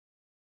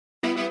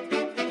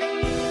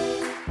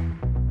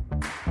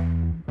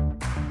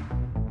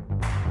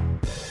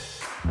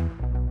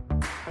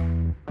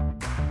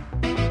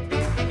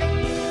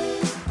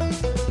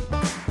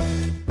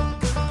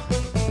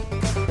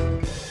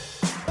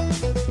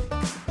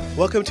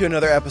Welcome to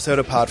another episode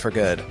of Pod for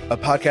Good, a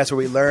podcast where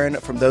we learn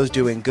from those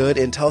doing good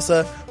in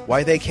Tulsa,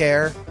 why they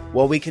care,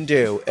 what we can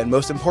do, and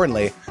most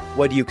importantly,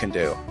 what you can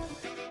do.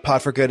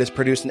 Pod for Good is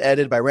produced and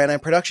edited by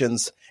Ranine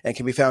Productions and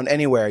can be found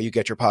anywhere you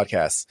get your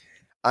podcasts.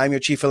 I'm your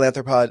Chief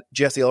Philanthropod,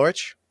 Jesse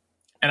Ulrich.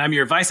 And I'm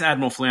your Vice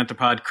Admiral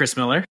Philanthropod, Chris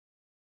Miller.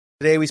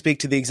 Today we speak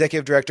to the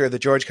Executive Director of the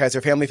George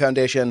Kaiser Family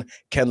Foundation,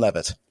 Ken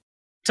Levitt.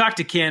 Talk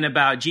to Ken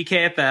about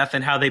GKFF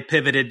and how they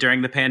pivoted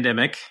during the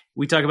pandemic.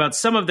 We talk about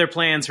some of their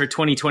plans for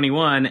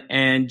 2021,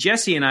 and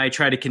Jesse and I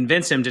try to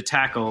convince him to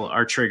tackle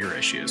our trigger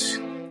issues.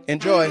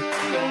 Enjoy.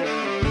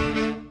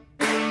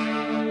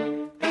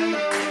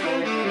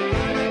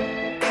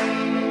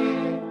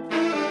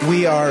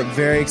 We are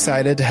very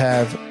excited to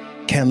have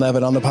Ken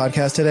Levitt on the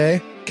podcast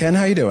today. Ken,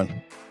 how you doing?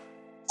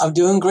 I'm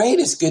doing great.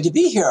 It's good to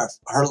be here. I've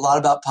heard a lot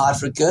about Pod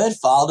for Good,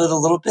 followed it a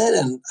little bit,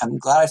 and I'm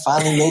glad I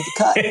finally made the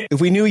cut. If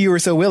we knew you were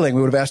so willing,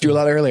 we would have asked you a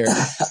lot earlier.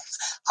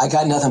 I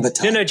got nothing but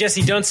time. No,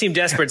 Jesse, don't seem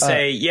desperate.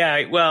 Say,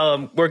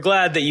 we're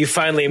glad that you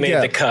finally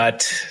made the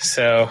cut.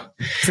 So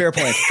fair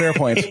point.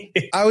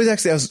 I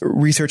was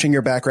researching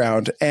your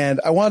background,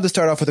 and I wanted to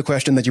start off with a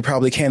question that you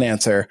probably can't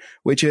answer,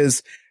 which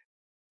is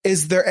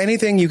there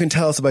anything you can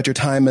tell us about your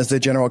time as the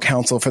general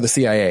counsel for the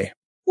CIA?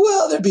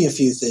 Well, there'd be a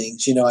few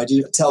things. You know, I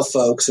do tell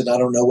folks, and I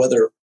don't know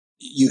whether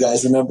you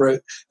guys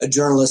remember a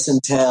journalist in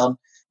town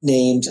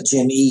named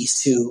Jim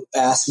East who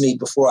asked me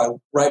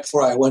right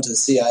before I went to the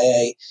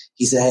CIA,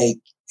 he said,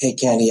 Hey,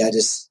 Kenny,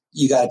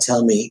 you got to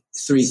tell me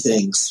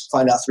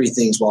find out three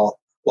things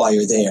while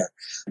you're there.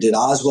 Did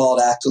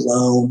Oswald act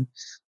alone?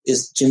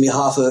 Is Jimmy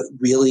Hoffa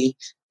really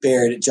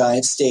buried at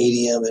Giant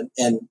Stadium?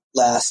 And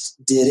last,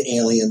 did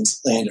aliens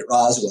land at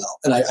Roswell?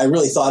 And I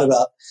really thought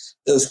about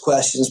those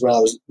questions when I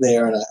was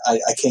there, and I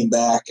came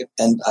back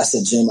and I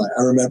said, Jim,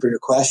 I remember your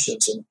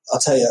questions, and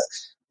I'll tell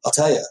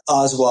you,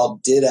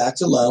 Oswald did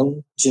act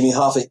alone. Jimmy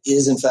Hoffa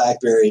is in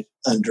fact buried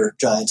under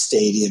Giant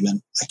Stadium,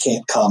 and I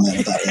can't comment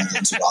about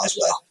aliens at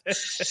Roswell.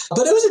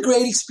 But it was a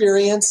great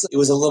experience. It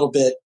was a little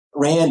bit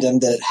random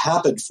that it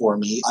happened for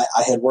me.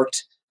 I had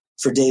worked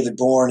for David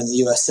Bourne in the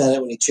U.S.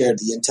 Senate when he chaired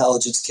the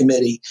Intelligence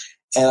Committee,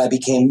 and I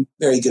became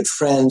very good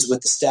friends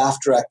with the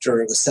staff director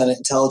of the Senate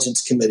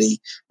Intelligence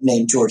Committee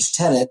named George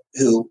Tenet,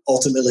 who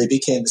ultimately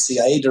became the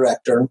CIA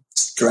director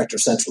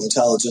of Central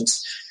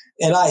Intelligence.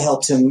 And I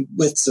helped him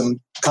with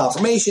some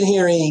confirmation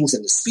hearings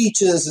and the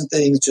speeches and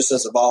things just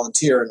as a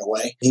volunteer in a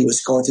way. He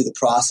was going through the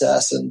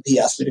process, and he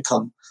asked me to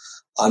come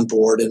on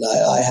board, and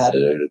I had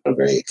a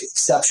very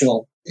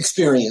exceptional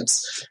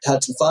experience.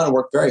 Had some fun and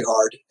worked very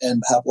hard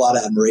and have a lot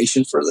of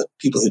admiration for the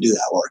people who do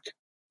that work.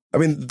 I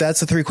mean, that's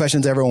the three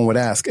questions everyone would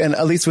ask. And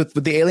at least with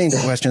the alien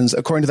questions,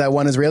 according to that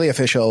one Israeli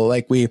official,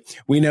 like we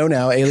know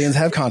now aliens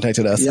have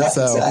contacted us. Yeah,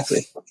 so.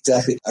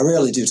 Exactly. I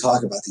rarely do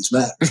talk about these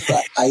matters,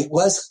 but I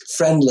was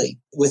friendly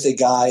with a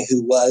guy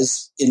who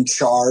was in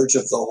charge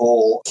of the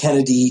whole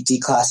Kennedy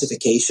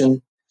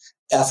declassification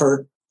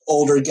effort.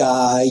 Older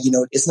guy,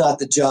 it's not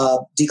the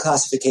job.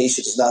 Declassification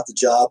is not the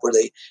job where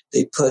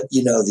they put,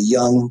 the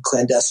young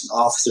clandestine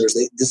officers.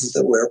 This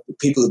is where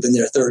people who've been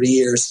there 30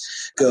 years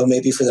go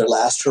maybe for their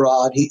last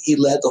hurrah. He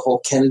led the whole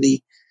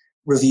Kennedy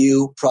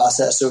review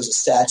process. There was a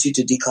statute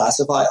to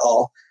declassify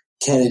all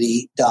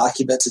Kennedy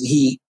documents, and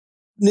he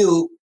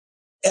knew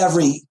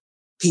every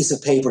piece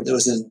of paper that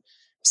was in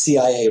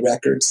CIA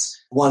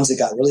records, ones that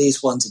got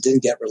released, ones that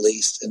didn't get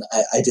released. And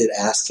I did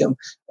ask him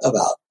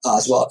about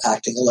Oswald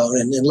acting alone.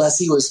 And unless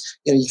he was,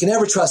 you can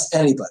never trust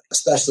anybody,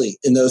 especially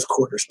in those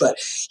quarters. But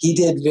he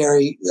did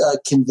very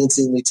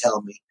convincingly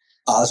tell me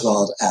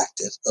Oswald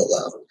acted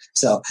alone.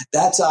 So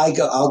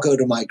I'll go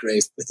to my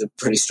grave with a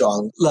pretty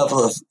strong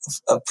level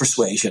of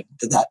persuasion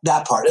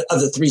that part of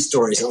the three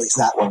stories, at least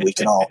that one we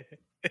can all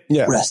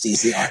rest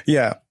easy on.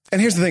 Yeah. And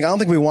here's the thing. I don't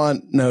think we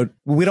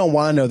don't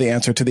want to know the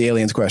answer to the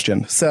aliens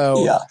question.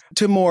 So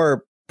to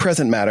more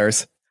present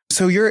matters.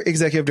 So you're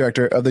executive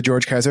director of the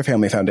George Kaiser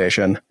Family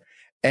Foundation.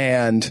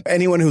 And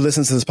anyone who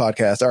listens to this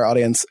podcast, our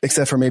audience,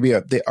 except for maybe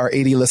our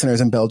 80 listeners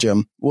in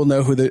Belgium, will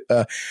know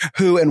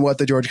who and what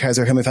the George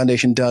Kaiser Family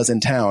Foundation does in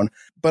town.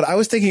 But I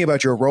was thinking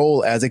about your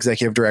role as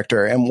executive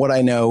director and what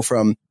I know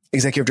from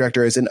executive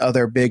directors in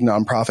other big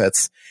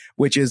nonprofits,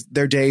 which is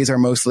their days are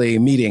mostly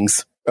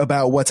meetings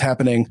about what's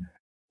happening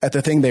at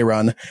the thing they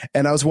run.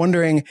 And I was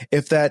wondering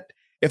if that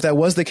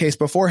was the case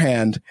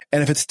beforehand,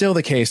 and if it's still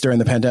the case during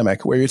the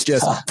pandemic, where it's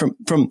just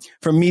from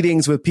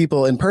meetings with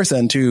people in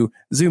person to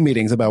Zoom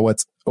meetings about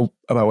what's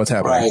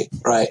happening.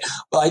 Right.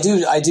 Well,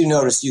 I do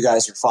notice you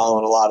guys are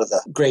following a lot of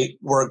the great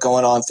work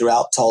going on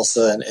throughout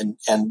Tulsa,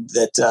 and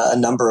that a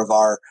number of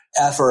our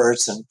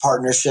efforts and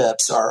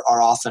partnerships are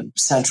often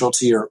central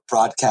to your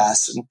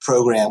broadcast and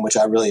program, which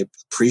I really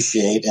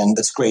appreciate. And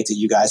it's great that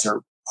you guys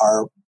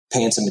are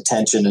paying some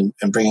attention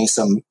and bringing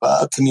some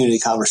community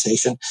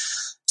conversation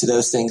to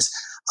those things.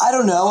 I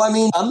don't know. I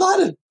mean, I'm not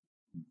a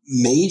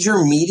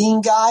major meeting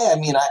guy. I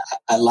mean,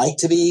 I like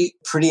to be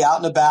pretty out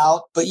and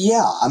about, but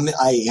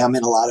I am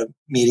in a lot of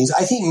meetings.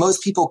 I think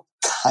most people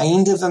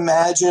kind of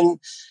imagine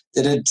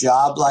that a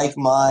job like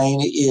mine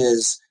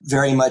is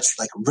very much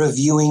like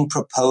reviewing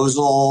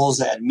proposals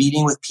and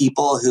meeting with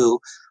people who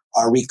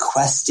are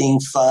requesting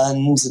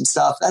funds and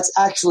stuff. That's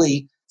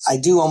actually, I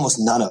do almost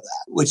none of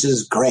that, which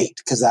is great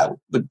because that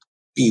would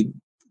be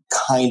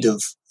kind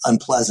of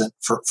unpleasant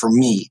for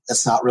me.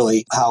 That's not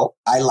really how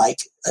I like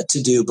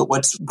to do. But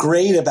what's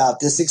great about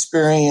this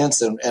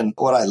experience and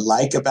what I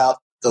like about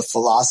the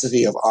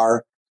philosophy of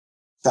our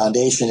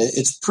foundation,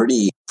 it's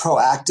pretty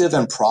proactive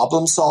and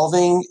problem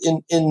solving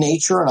in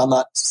nature. And I'm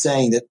not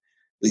saying that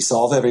we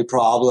solve every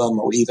problem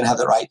or we even have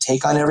the right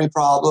take on every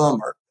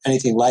problem or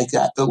anything like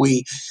that. But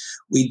we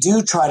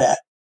do try to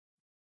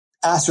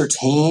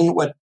ascertain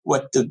what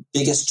the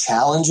biggest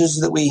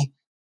challenges that we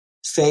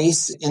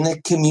face in the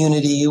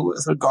community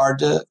with regard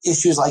to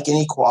issues like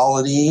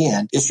inequality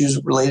and issues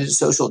related to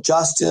social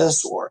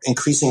justice or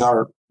increasing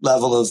our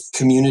level of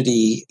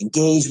community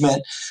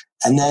engagement,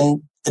 and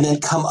then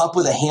come up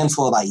with a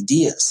handful of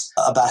ideas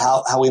about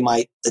how we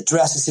might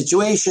address a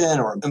situation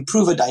or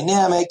improve a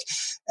dynamic.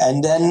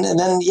 And then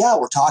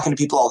we're talking to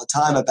people all the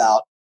time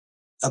about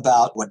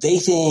what they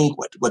think,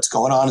 what's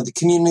going on in the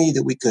community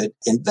that we could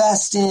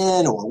invest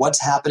in, or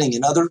what's happening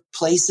in other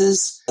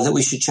places that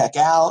we should check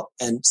out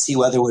and see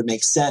whether it would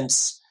make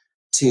sense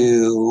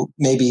to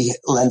maybe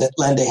lend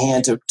a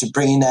hand to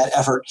bringing that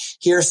effort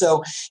here.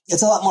 So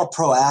it's a lot more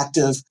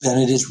proactive than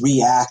it is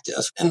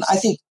reactive. And I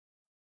think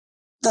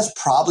that's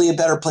probably a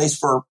better place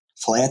for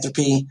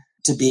philanthropy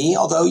to be.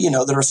 Although,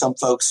 there are some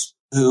folks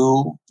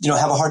who,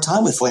 have a hard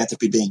time with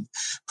philanthropy being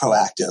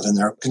proactive and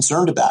they're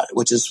concerned about it,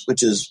 which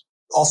is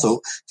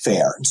also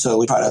fair. And so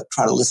we try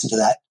to listen to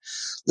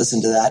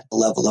that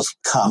level of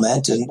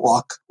comment and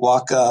walk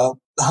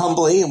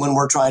humbly when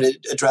we're trying to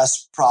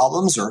address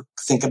problems or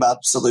think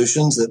about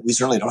solutions that we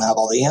certainly don't have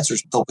all the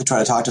answers. But we try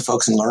to talk to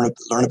folks and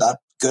learn about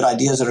good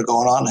ideas that are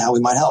going on and how we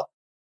might help.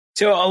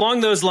 So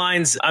along those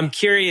lines, I'm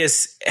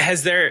curious,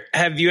 has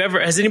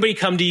anybody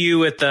come to you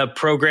with a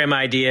program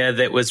idea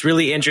that was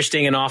really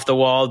interesting and off the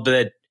wall,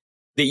 but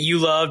that you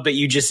loved, but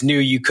you just knew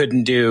you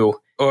couldn't do?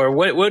 Or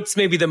what's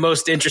maybe the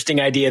most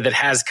interesting idea that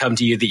has come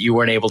to you that you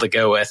weren't able to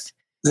go with?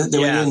 That we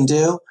didn't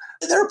do?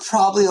 There are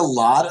probably a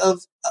lot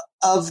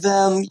of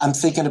them. I'm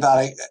thinking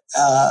about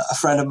a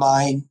friend of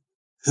mine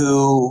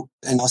who,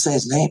 and I'll say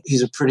his name,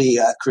 he's a pretty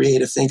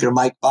creative thinker,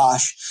 Mike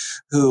Bosch,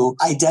 who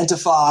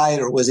identified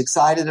or was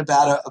excited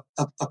about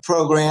a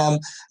program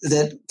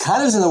that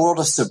kind of is in the world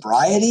of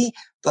sobriety,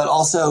 but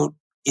also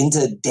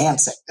into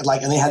dancing.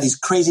 And they have these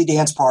crazy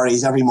dance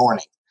parties every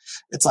morning.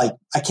 It's like,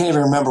 I can't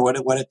even remember but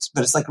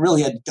it's like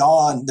really at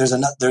dawn, there's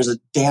a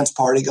dance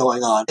party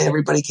going on.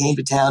 Everybody came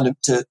to town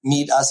to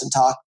meet us and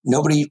talk.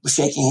 Nobody was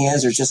shaking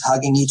hands or just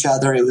hugging each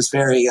other. It was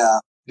very,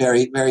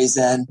 very, very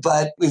zen.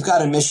 But we've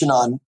got a mission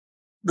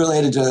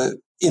related to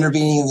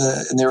intervening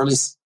in the early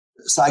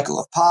cycle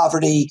of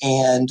poverty.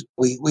 And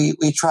we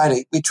try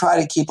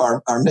to keep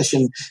our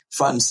mission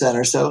front and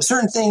center. So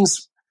certain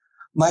things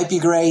might be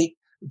great,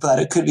 but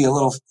it could be a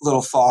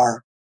little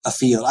far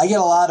afield. I get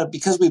a lot of,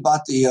 because we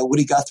bought the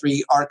Woody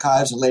Guthrie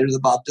archives and later the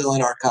Bob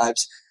Dylan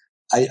archives,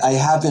 I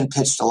have been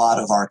pitched a lot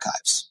of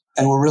archives,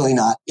 and we're really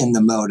not in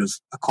the mode of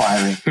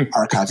acquiring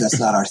archives.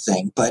 That's not our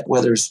thing. But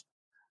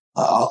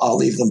I'll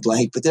leave them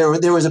blank. But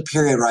there was a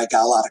period where I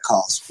got a lot of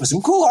calls with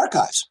some cool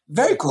archives,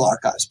 very cool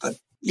archives. But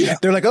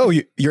they're like, "Oh,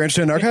 you're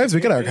interested in archives? We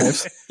got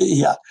archives."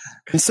 Yeah.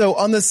 And so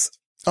on this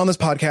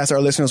podcast, our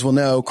listeners will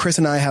know Chris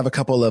and I have a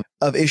couple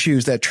of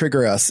issues that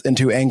trigger us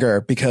into anger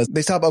because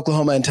they stop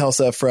Oklahoma and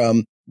Tulsa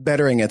from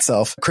bettering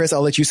itself. Chris,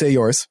 I'll let you say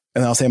yours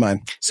and I'll say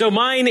mine. So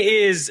mine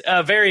is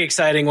a very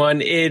exciting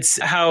one.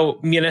 It's how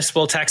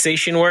municipal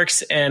taxation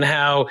works and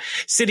how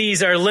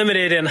cities are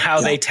limited in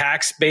how they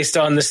tax based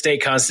on the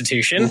state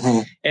constitution. Mm-hmm.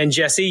 And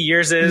Jesse,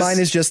 yours is? Mine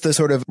is just the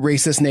sort of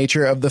racist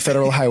nature of the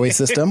federal highway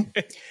system.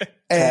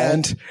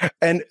 And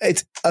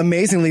it's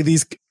amazingly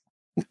these,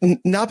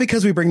 not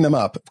because we bring them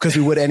up, because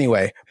we would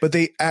anyway, but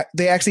they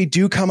actually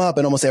do come up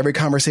in almost every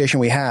conversation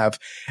we have.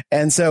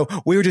 And so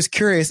we were just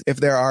curious if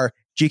there are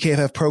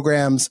GKFF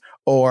programs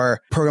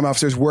or program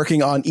officers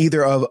working on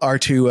either of our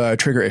two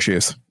trigger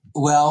issues.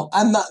 Well,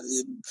 I'm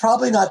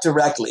probably not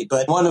directly,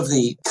 but one of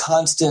the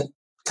constant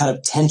kind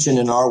of tension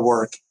in our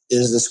work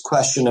is this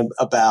question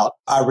about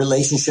our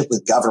relationship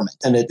with government.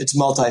 And it's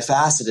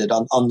multifaceted.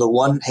 On the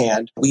one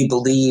hand, we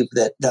believe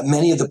that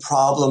many of the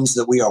problems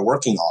that we are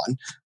working on,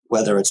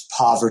 whether it's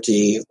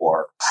poverty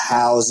or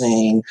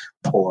housing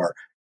or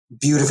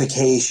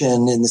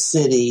beautification in the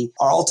city,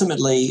 are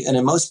ultimately, and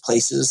in most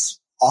places,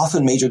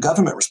 often major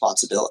government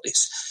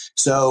responsibilities.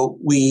 So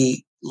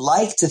we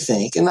like to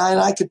think, and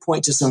I could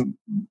point to some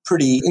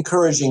pretty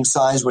encouraging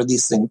signs where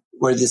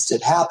this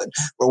did happen,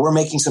 where we're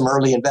making some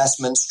early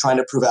investments, trying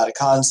to prove out a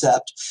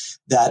concept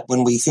that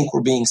when we think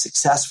we're being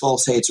successful,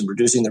 say it's in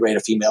reducing the rate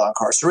of female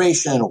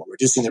incarceration or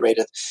reducing the rate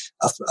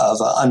of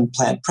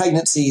unplanned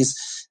pregnancies,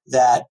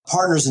 that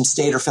partners in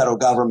state or federal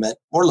government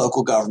or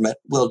local government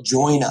will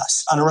join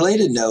us. On a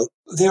related note,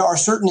 there are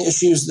certain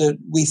issues that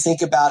we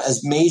think about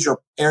as major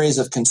areas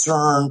of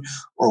concern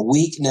or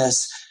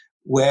weakness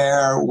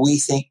where we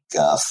think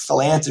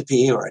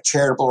philanthropy or a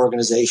charitable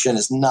organization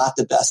is not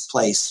the best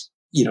place,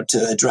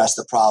 to address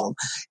the problem.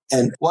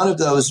 And one of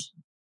those,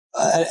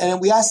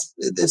 and we ask,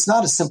 it's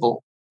not a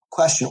simple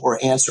question or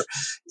answer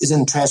is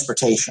in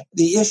transportation.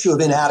 The issue of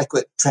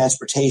inadequate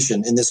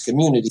transportation in this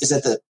community is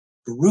at the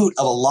root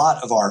of a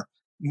lot of our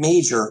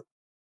major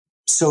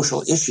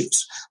social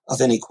issues of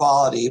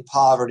inequality,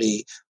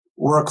 poverty,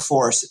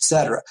 workforce,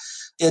 etc.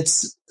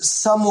 It's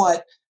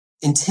somewhat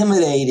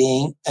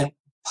intimidating and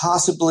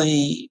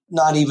possibly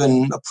not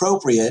even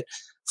appropriate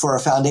for a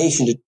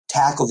foundation to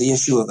tackle the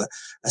issue of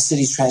a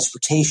city's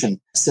transportation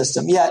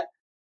system. Yet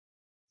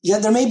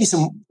there may be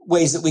some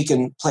ways that we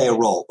can play a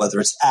role, whether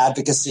it's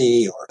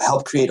advocacy or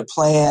help create a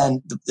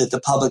plan that the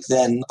public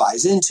then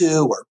buys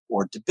into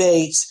or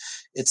debates,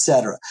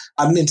 etc.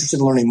 I'm interested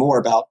in learning more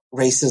about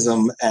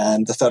racism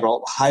and the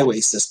federal highway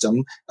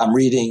system. I'm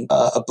reading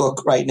a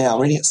book right now,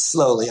 I'm reading it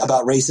slowly,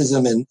 about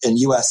racism in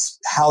U.S.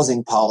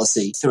 housing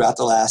policy throughout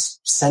the last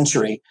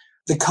century.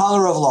 The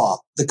Color of Law.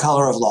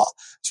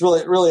 It's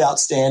really, really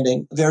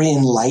outstanding, very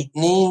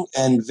enlightening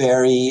and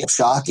very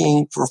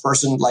shocking for a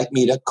person like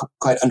me to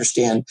quite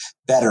understand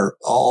better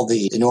all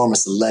the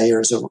enormous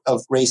layers of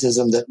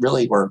racism that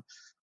really were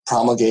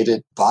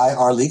promulgated by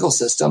our legal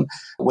system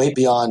way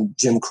beyond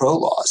Jim Crow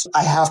laws.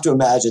 I have to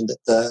imagine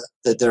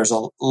that there's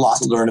a lot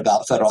to learn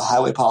about federal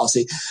highway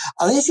policy.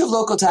 On the issue of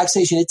local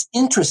taxation, it's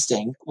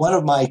interesting. One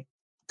of my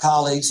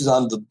colleagues who's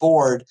on the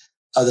board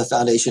of the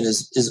foundation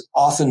is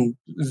often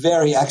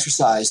very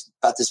exercised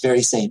about this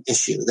very same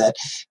issue, that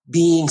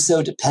being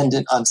so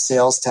dependent on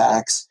sales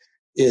tax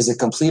is a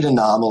complete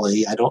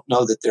anomaly. I don't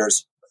know that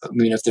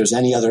if there's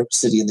any other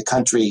city in the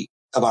country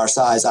of our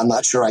size, I'm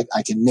not sure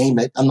I can name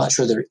it. I'm not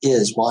sure there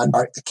is one.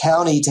 The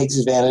county takes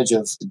advantage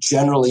of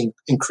generally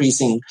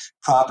increasing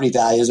property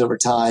values over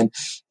time,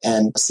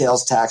 and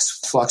sales tax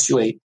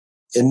fluctuate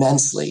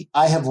immensely.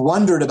 I have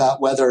wondered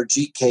about whether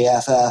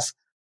GKFF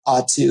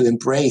ought to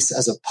embrace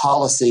as a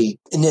policy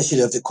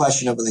initiative the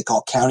question of what they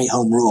call county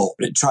home rule,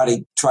 try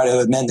to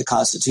amend the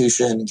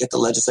Constitution and get the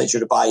legislature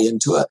to buy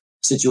into a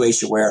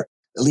situation where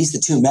at least the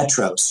two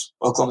metros,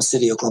 Oklahoma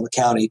City, Oklahoma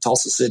County,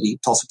 Tulsa City,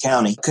 Tulsa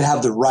County, could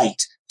have the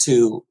right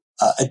to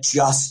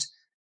adjust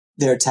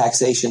their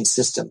taxation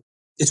system.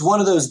 It's one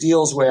of those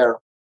deals where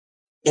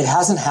it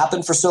hasn't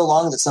happened for so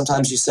long that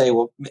sometimes you say,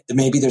 well,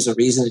 maybe there's a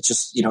reason. It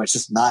just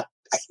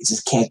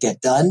can't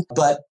get done.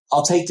 But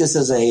I'll take this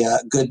as a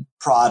good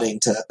prodding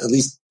to at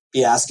least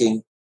be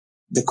asking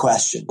the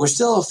question. We're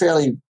still a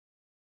fairly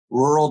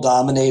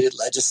rural-dominated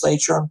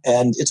legislature,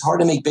 and it's hard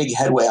to make big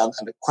headway on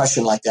a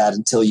question like that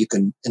until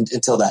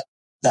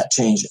that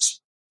changes.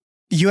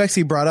 You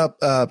actually brought up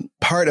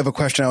part of a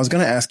question I was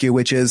going to ask you,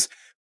 which is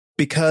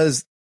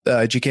because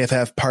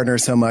GKFF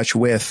partners so much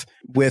with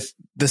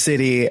the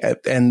city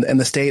and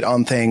the state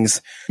on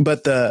things,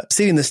 but the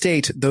city and the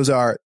state, those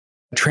are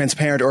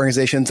transparent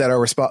organizations that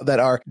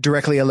are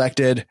directly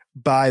elected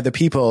by the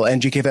people,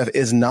 and GKFF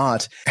is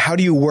not. How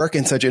do you work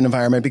in such an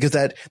environment? Because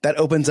that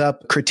opens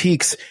up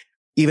critiques,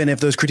 even if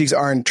those critiques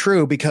aren't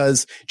true,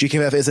 because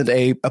GKFF isn't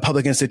a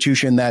public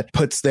institution that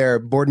puts their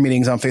board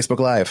meetings on Facebook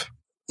Live.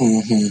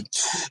 Mm-hmm.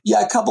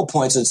 Yeah, a couple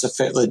points. It's a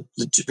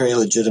very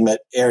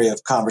legitimate area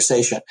of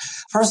conversation.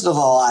 First of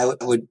all, I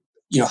would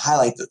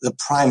highlight the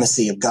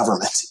primacy of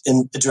government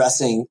in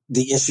addressing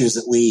the issues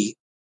that we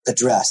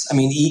address. I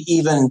mean,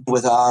 even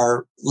with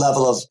our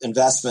level of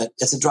investment,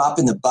 it's a drop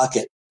in the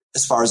bucket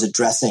as far as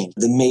addressing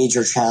the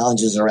major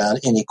challenges around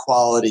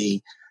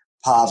inequality,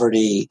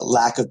 poverty,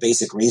 lack of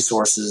basic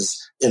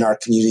resources in our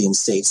community and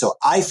state. So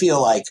I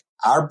feel like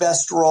our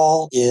best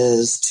role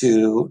is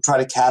to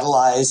try to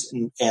catalyze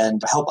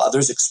and help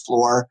others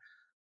explore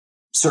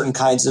certain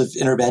kinds of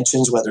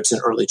interventions, whether it's in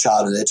early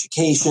childhood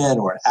education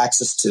or in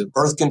access to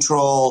birth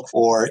control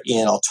or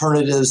in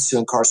alternatives to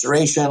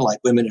incarceration like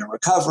Women in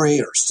Recovery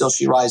or Still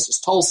She Rises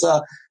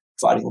Tulsa,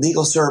 providing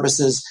legal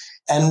services,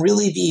 and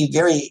really be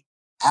very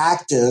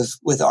active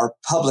with our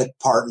public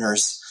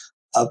partners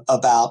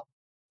about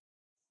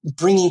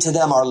bringing to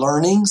them our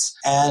learnings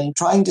and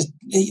trying to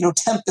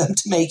tempt them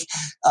to make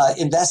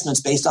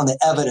investments based on the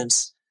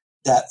evidence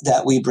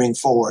that we bring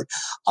forward.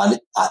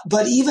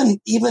 But even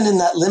in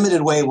that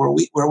limited way where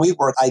we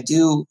work, I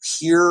do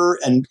hear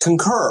and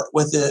concur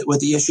with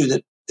the issue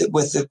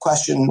with the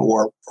question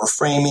or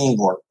framing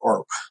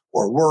or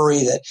worry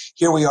that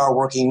here we are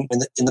working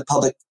in the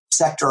public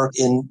sector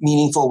in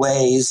meaningful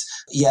ways,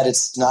 yet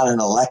it's not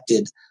an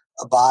elected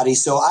body.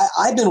 So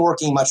I've been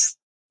working much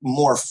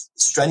more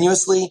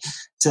strenuously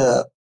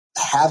to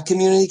have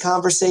community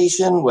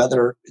conversation,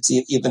 whether it's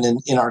even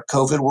in our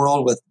COVID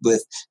world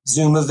with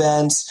Zoom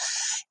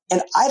events.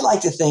 And I'd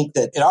like to think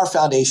that in our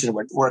foundation,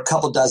 we're a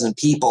couple dozen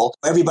people.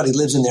 Everybody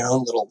lives in their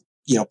own little,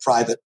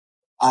 private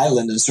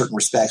island in certain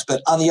respects.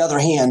 But on the other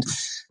hand,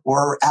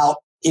 we're out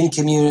in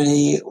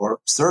community, we're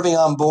serving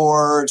on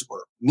boards,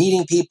 we're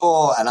meeting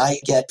people, and I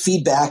get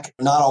feedback,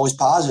 not always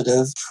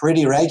positive,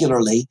 pretty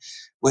regularly,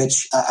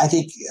 which I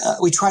think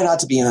we try not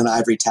to be in an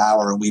ivory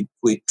tower, and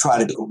we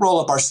try to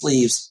roll up our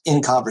sleeves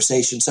in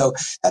conversation. So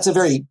that's a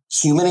very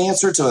human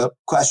answer to a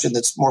question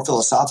that's more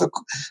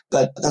philosophical,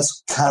 but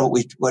that's kind of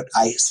what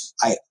I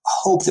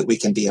hope that we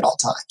can be at all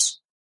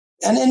times.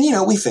 And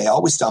we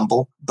fail, we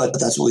stumble, but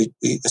that's what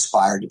we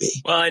aspire to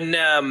be. Well,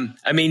 and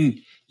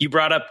You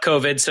brought up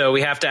COVID, so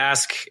we have to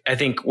ask, I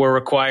think we're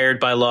required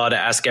by law to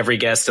ask every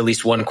guest at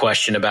least one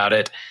question about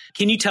it.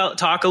 Can you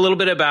talk a little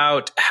bit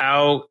about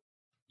how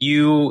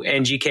you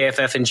and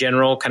GKFF in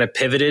general kind of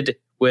pivoted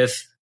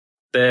with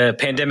the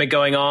pandemic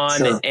going on?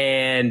 Sure.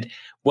 And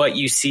what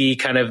you see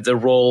kind of the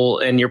role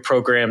in your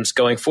programs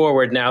going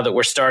forward now that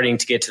we're starting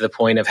to get to the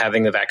point of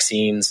having the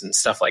vaccines and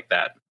stuff like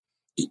that?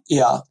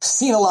 Yeah,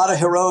 seen a lot of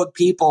heroic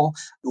people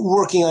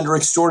working under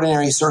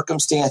extraordinary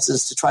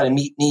circumstances to try to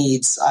meet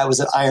needs. I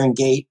was at Iron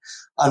Gate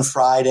on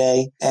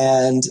Friday,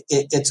 and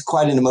it's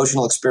quite an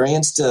emotional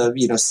experience to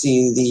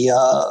see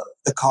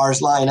the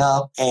cars line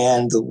up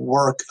and the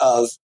work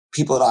of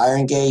people at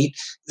Iron Gate.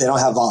 They don't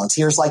have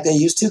volunteers like they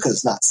used to because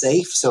it's not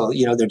safe. So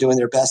they're doing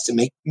their best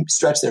to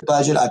stretch their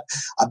budget.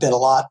 I've been a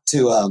lot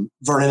to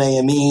Vernon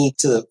AME,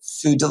 to the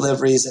food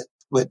deliveries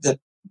that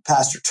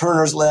Pastor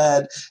Turner's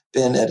led,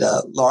 been at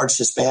a large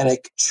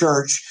Hispanic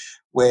church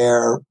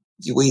where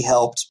we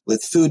helped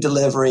with food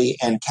delivery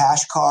and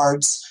cash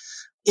cards.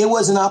 It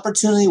was an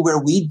opportunity where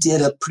we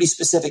did a pretty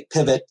specific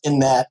pivot in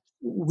that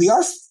we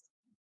are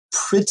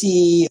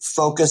pretty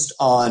focused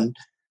on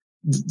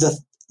the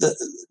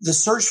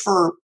search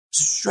for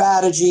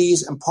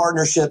strategies and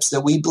partnerships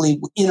that we believe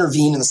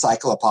intervene in the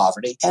cycle of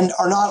poverty and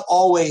are not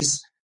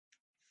always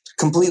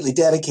completely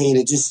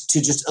dedicated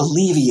to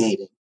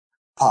alleviating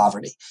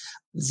poverty.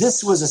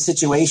 This was a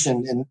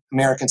situation in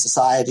American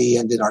society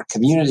and in our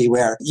community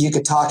where you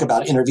could talk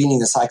about intervening in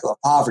the cycle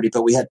of poverty,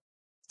 but we had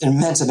an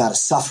immense amount of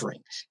suffering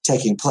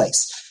taking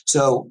place.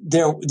 So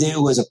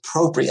it was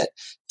appropriate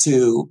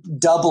to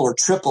double or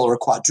triple or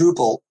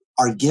quadruple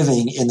our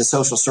giving in the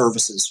social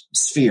services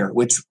sphere,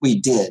 which we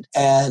did.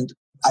 And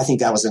I think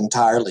that was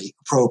entirely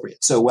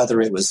appropriate. So whether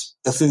it was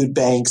the food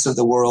banks of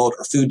the world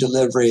or food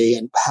delivery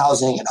and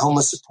housing and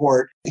homeless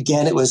support,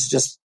 again, it was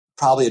just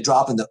probably a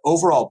drop in the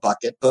overall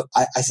bucket, but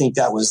I think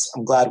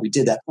I'm glad we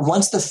did that.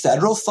 Once the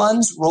federal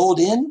funds rolled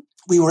in,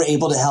 we were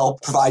able to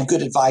help provide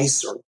good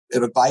advice or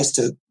advice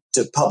to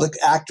public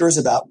actors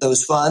about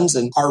those funds,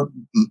 and our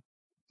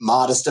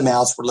modest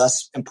amounts were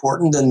less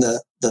important than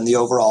the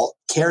overall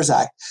CARES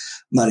Act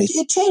money.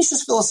 It changed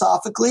us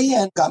philosophically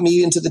and got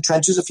me into the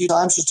trenches a few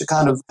times just to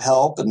kind of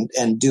help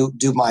and do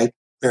my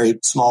very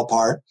small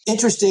part.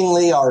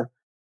 Interestingly,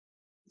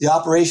 the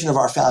operation of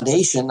our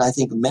foundation, I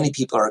think many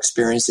people are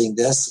experiencing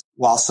this,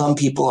 while some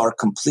people are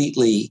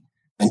completely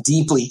and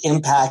deeply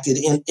impacted,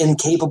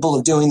 incapable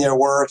of doing their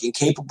work,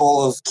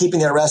 incapable of keeping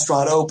their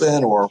restaurant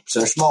open or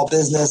their small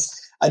business.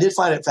 I did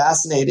find it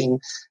fascinating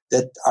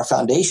that our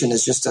foundation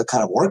is just a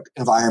kind of work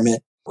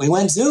environment. We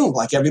went Zoom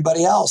like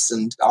everybody else,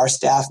 and our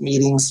staff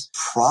meetings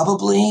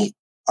probably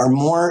are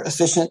more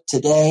efficient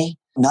today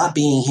not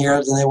being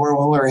here than they were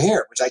when we were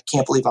here, which I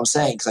can't believe I'm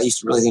saying because I used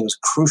to really think it was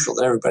crucial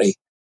that everybody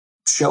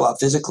show up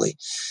physically.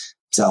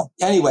 So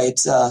anyway,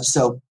 it's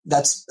so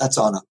that's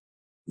on a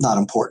not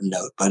important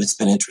note, but it's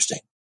been interesting.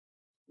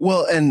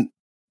 Well, and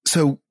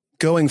so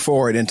going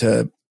forward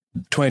into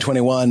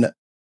 2021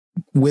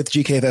 with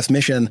GKFF's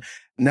mission,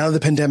 now the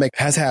pandemic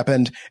has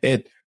happened,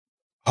 it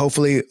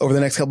hopefully over the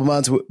next couple of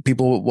months,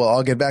 people will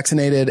all get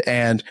vaccinated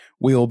and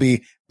we will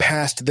be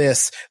past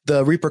this.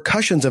 The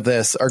repercussions of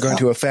this are going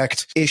to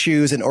affect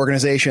issues and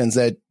organizations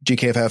that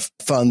GKFF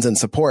funds and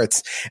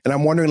supports. And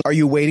I'm wondering, are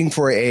you waiting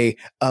for a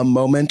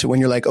moment when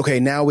you're like, okay,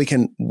 now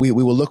we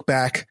will look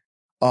back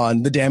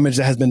on the damage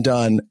that has been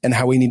done and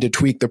how we need to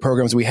tweak the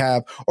programs we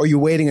have? Or are you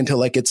waiting until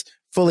like it's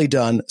fully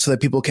done so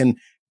that people can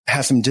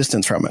have some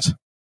distance from it?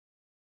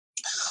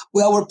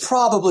 Well, we're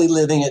probably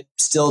living it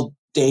still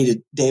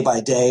day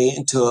by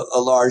day to a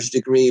large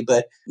degree,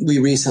 but we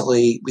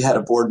had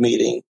a board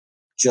meeting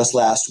just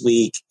last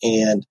week,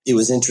 and it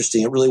was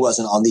interesting. It really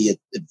wasn't on the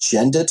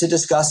agenda to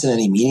discuss in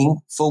any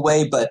meaningful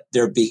way, but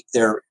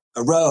there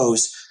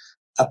arose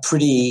a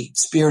pretty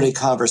spirited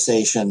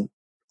conversation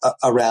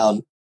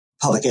around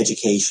public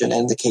education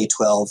and the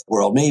K-12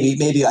 world.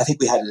 Maybe I think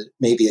we had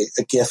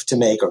a gift to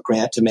make or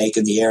grant to make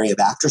in the area of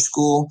after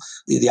school,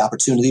 the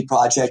Opportunity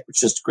Project,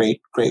 which is great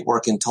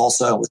work in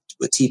Tulsa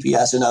with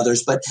TPS and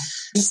others. But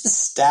just the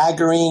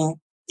staggering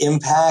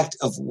impact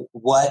of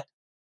what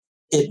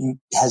it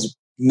has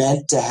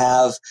meant to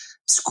have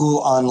school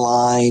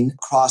online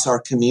across our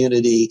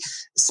community,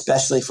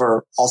 especially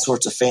for all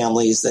sorts of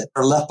families that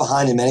are left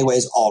behind in many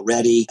ways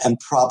already, and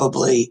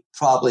probably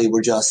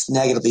were just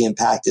negatively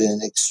impacted in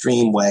an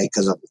extreme way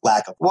because of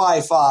lack of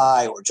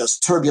Wi-Fi or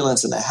just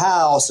turbulence in the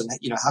house. And,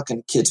 how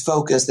can kids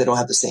focus? They don't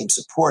have the same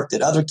support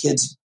that other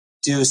kids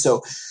do.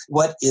 So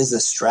what is a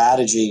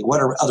strategy?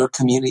 What are other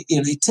community?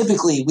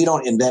 Typically, we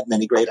don't invent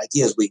many great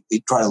ideas. We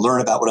try to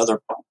learn about what other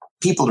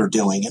people are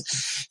doing. And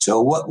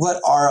so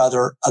what are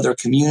other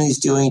communities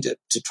doing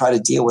to try to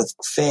deal with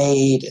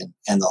fade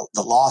and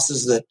the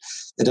losses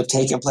that have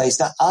taken place?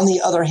 Now, on the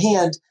other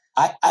hand,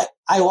 I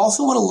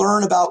also want to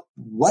learn about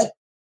what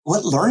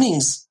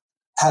learnings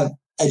have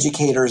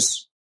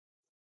educators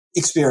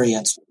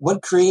experienced.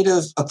 What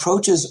creative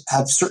approaches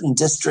have certain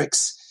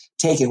districts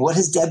taken? What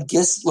has Deb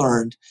Gist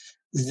learned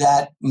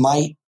that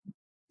might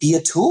be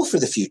a tool for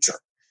the future?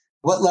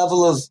 What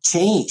level of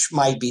change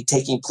might be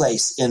taking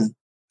place in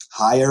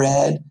higher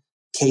ed,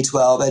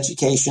 K-12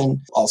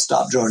 education. I'll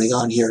stop droning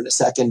on here in a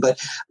second. But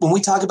when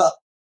we talk about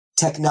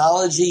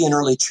technology in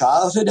early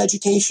childhood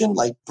education,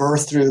 like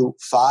birth through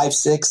 5,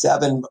 6,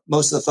 7,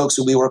 most of the folks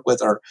who we work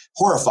with are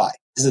horrified.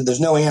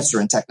 There's no answer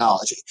in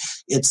technology.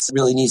 It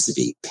really needs to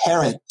be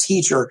parent,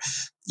 teacher,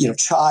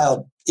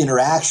 child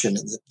interaction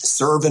and the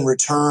serve and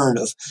return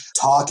of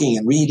talking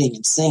and reading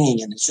and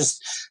singing. And it's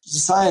just,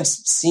 science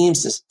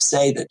seems to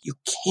say that you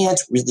can't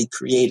really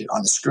create it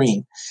on the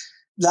screen.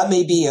 That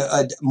may be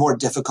a more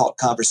difficult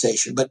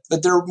conversation, but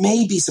there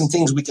may be some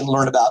things we can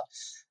learn about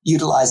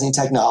utilizing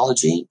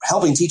technology,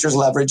 helping teachers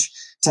leverage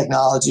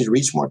technology to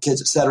reach more kids,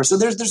 et cetera. So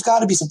there's got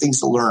to be some things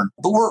to learn,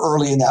 but we're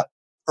early in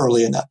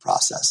that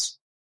process.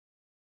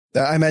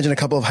 I imagine a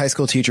couple of high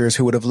school teachers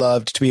who would have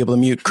loved to be able to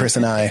mute Chris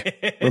and I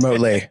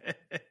remotely.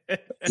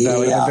 That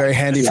would have been very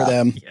handy for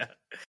them. Yeah.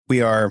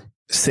 We are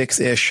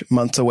 6-ish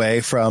months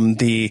away from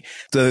the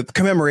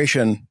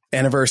commemoration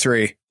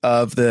anniversary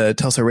of the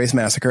Tulsa Race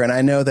Massacre. And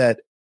I know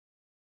that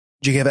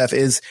GKFF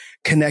is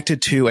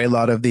connected to a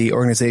lot of the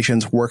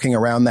organizations working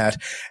around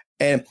that.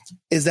 And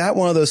is that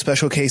one of those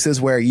special cases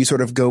where you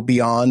sort of go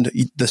beyond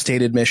the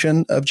stated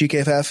mission of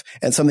GKFF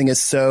and something is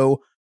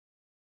so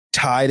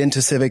tied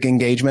into civic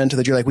engagement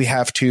that you're like, we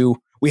have to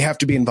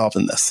be involved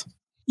in this?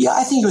 Yeah,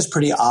 I think it was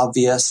pretty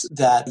obvious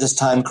that this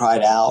time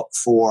cried out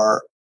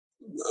for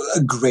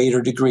a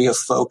greater degree of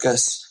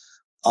focus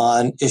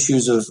on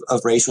issues of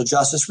racial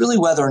justice, really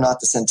whether or not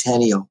the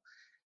centennial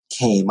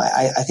came.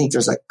 I think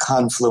there's a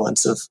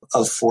confluence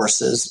of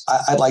forces.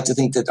 I'd like to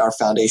think that our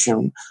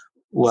foundation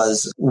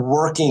was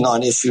working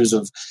on issues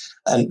of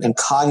and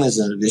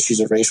cognizant of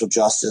issues of racial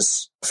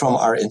justice from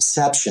our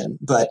inception.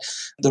 But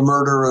the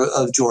murder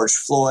of George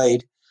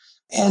Floyd,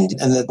 and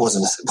that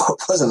wasn't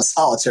a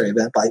solitary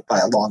event by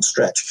a long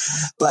stretch.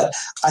 But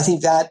I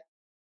think that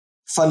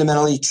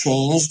fundamentally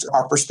changed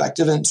our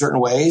perspective in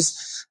certain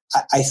ways.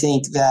 I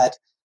think that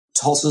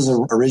Tulsa's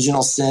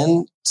original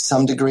sin, to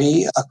some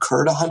degree,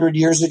 occurred 100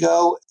 years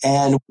ago,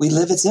 and we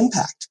live its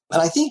impact.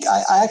 And I think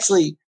I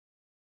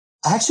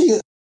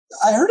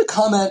heard a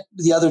comment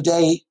the other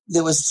day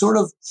that was sort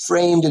of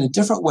framed in a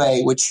different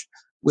way, which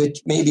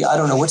maybe, I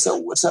don't know, what's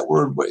that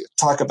word?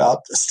 Talk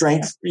about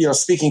strength,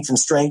 speaking from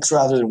strengths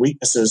rather than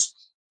weaknesses.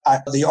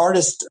 The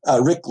artist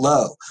Rick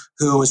Lowe,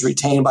 who was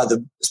retained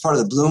as part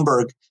of the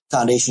Bloomberg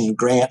Foundation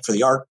grant for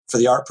the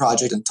art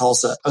project in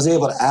Tulsa, I was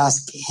able to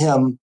ask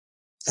him,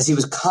 as he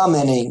was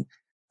commenting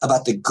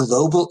about the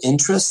global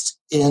interest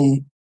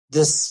in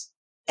this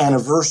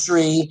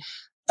anniversary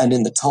and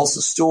in the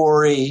Tulsa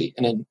story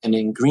and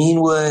in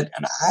Greenwood.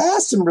 And I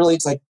asked him really,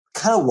 it's like,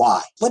 kind of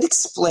why? What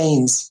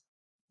explains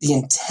the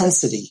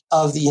intensity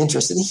of the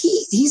interest? And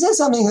he said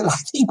something that I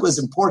think was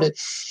important.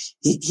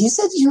 He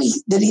said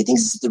that he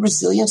thinks it's the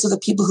resilience of the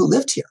people who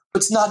lived here.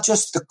 It's not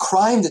just the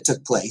crime that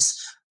took place,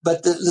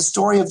 but the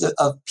story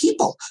of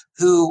people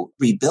who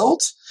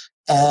rebuilt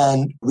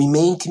and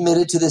remain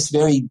committed to this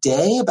very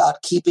day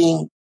about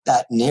keeping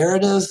that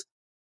narrative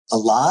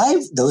alive.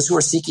 Those who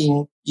are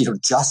seeking,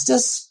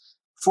 justice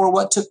for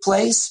what took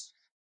place,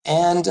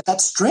 and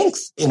that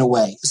strength, in a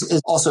way,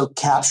 is also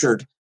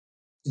captured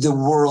the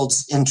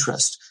world's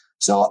interest.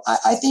 So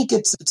I think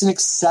it's an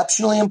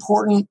exceptionally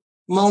important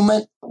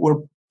moment. We're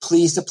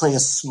pleased to play a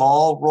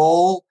small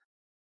role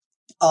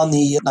on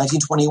the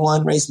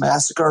 1921 Race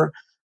Massacre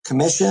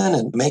Commission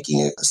and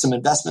making some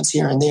investments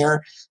here and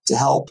there to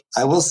help.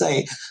 I will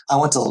say I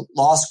went to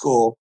law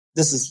school.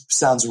 This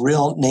sounds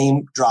real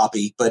name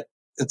droppy, but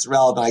it's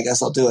relevant. I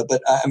guess I'll do it.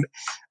 But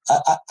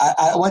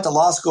I went to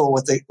law school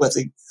with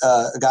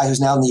a guy who's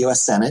now in the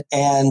U.S. Senate,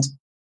 and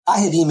I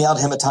had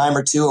emailed him a time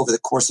or two over the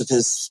course of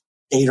his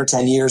 8 or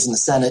 10 years in the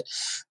Senate.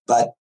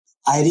 But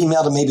I had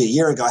emailed him maybe a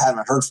year ago. I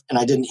haven't heard, and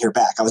I didn't hear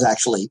back. I was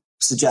actually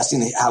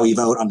suggesting how he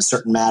vote on a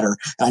certain matter,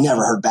 and I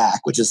never heard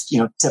back, which is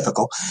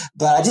typical.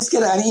 But I just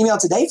get an email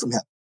today from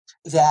him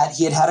that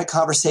he had a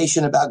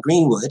conversation about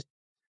Greenwood.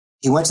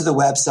 He went to the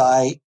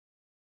website.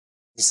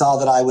 He saw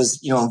that I was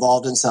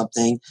involved in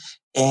something,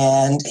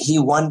 and he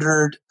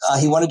wondered.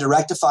 He wanted to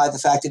rectify the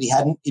fact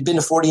that he'd been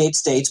to 48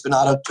 states, but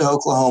not up to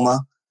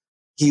Oklahoma.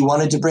 He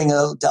wanted to bring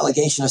a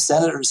delegation of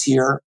senators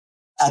here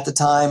at the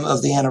time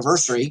of the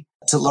anniversary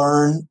to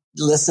learn,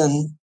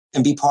 listen,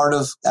 and be part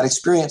of that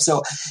experience.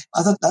 So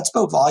I thought that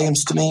spoke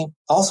volumes to me.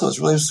 Also, it's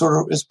really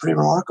it's pretty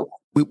remarkable.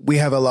 We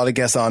have a lot of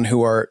guests on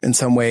who are in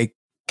some way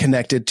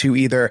connected to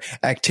either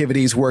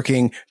activities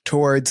working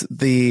towards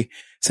the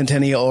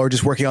centennial or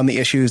just working on the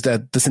issues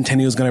that the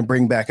centennial is going to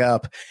bring back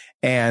up.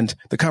 And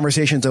the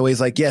conversation is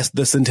always like, yes,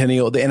 the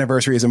centennial, the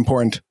anniversary is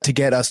important to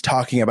get us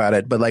talking about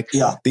it. But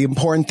the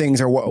important things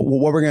are what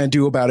we're going to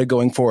do about it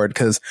going forward,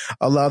 because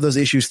a lot of those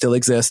issues still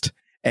exist.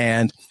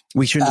 And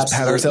we shouldn't just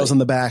pat ourselves on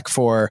the back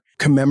for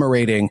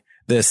commemorating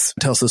this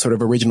Tulsa sort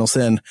of original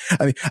sin.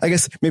 I mean, I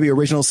guess maybe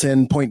original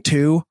sin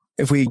 0.2,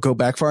 if we go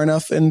back far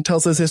enough in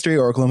Tulsa's history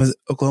or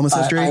Oklahoma's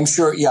history. I'm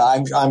sure. Yeah,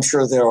 I'm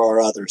sure there are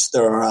others.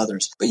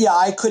 But yeah,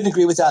 I couldn't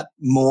agree with that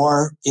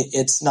more.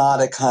 It's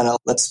not a kind of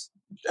let's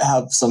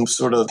have some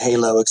sort of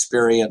halo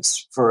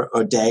experience for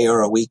a day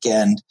or a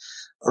weekend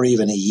or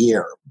even a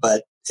year.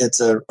 But it's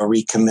a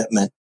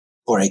recommitment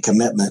or a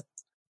commitment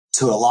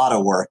to a lot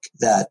of work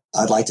that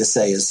I'd like to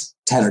say is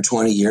 10 or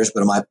 20 years,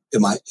 but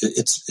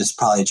it's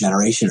probably a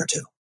generation or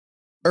two.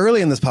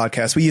 Early in this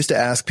podcast, we used to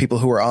ask people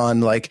who were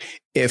on, like,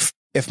 if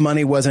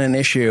money wasn't an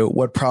issue,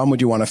 what problem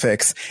would you want to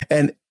fix?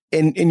 And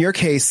in your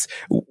case,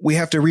 we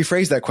have to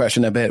rephrase that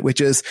question a bit,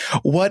 which is,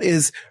 what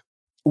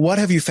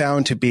have you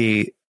found to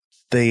be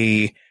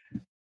the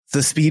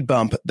speed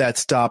bump that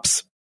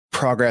stops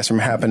progress from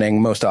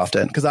happening most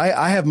often? Because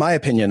I have my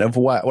opinion of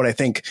what I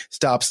think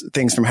stops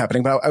things from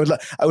happening, but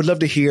I would love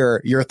to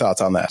hear your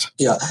thoughts on that.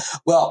 Yeah.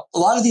 Well, a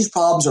lot of these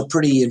problems are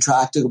pretty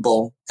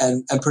intractable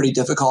and pretty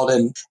difficult,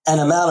 and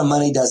amount of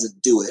money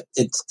doesn't do it.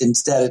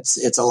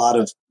 It's a lot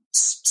of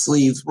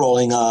sleeve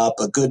rolling up,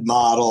 a good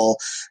model,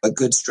 a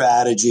good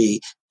strategy,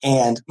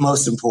 and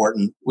most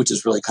important, which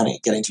is really kind of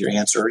getting to your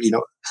answer,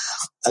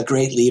 a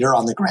great leader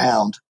on the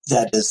ground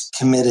that is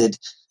committed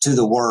to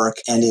the work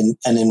and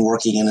in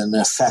working in an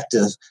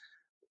effective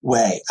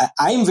way.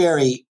 I'm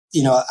very,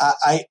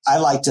 I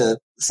like to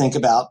think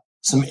about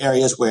some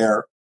areas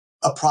where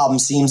a problem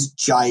seems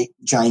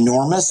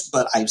ginormous,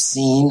 but I've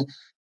seen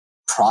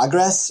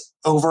progress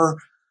over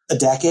a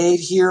decade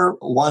here.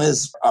 One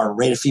is our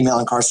rate of female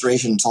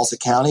incarceration in Tulsa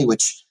County,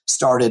 which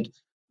started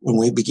when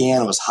we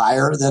began, it was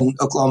higher than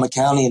Oklahoma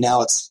County, and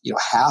now it's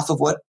half of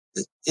what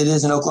it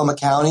is in Oklahoma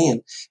County,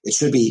 and it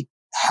should be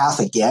half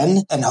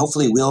again, and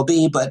hopefully will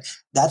be. But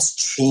that's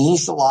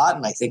changed a lot,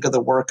 and I think of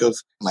the work of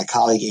my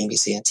colleague Amy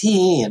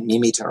Santee and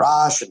Mimi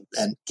Tarash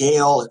and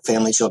Gail at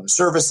Family Children's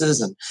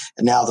Services, and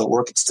now the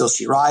work at Still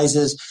She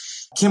Rises.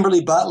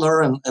 Kimberly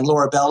Butler and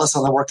Laura Bellis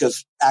on the work of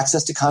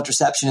access to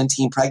contraception and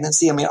teen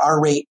pregnancy. I mean, our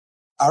rate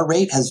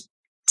has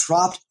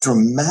dropped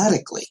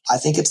dramatically. I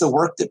think it's the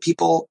work that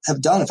people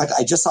have done. In fact,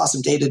 I just saw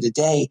some data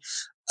today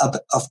of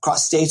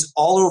across states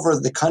all over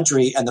the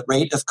country and the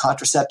rate of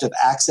contraceptive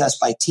access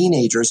by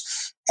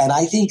teenagers. And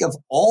I think of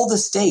all the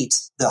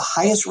states, the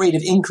highest rate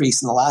of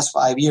increase in the last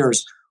 5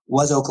 years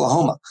was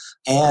Oklahoma.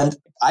 And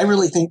I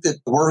really think that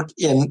the work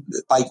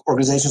by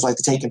organizations like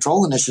the Take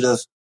Control Initiative,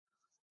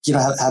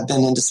 have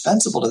been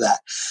indispensable to that.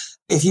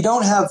 If you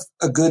don't have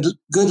a good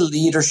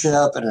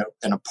leadership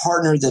and a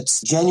partner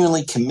that's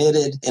genuinely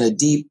committed in a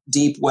deep,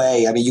 deep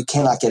way, I mean, you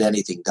cannot get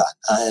anything done.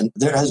 And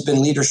there has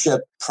been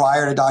leadership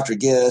prior to Dr.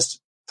 Gist,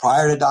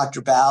 prior to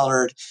Dr.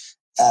 Ballard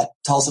at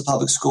Tulsa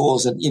Public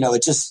Schools. And,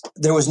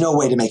 there was no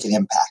way to make an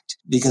impact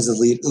because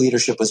the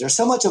leadership was there.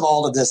 So much of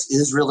all of this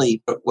is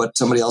really what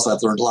somebody else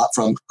I've learned a lot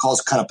from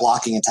calls kind of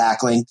blocking and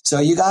tackling. So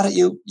you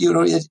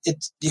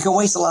can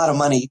waste a lot of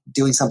money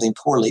doing something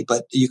poorly,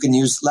 but you can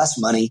use less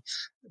money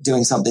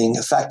doing something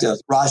effective.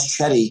 Raj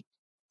Chetty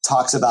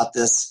talks about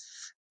this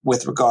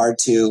with regard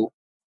to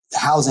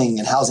housing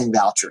and housing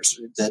vouchers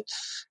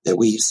that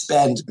we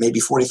spend maybe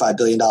 $45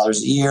 billion a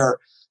year.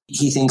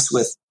 He thinks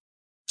with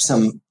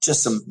some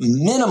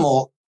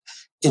minimal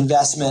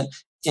investment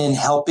in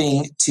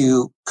helping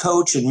to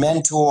coach and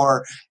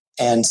mentor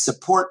and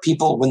support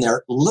people when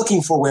they're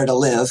looking for where to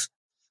live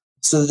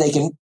so that they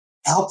can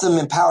help them,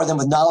 empower them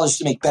with knowledge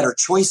to make better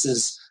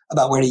choices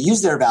about where to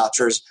use their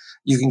vouchers,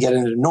 you can get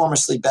an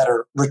enormously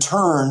better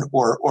return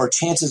or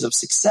chances of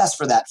success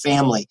for that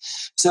family.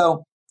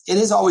 So it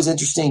is always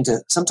interesting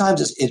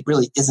sometimes it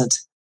really isn't,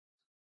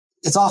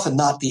 it's often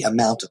not the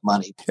amount of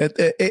money.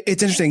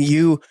 It's interesting.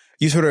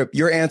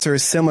 Your answer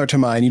is similar to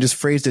mine. You just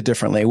phrased it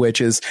differently,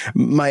 which is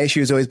my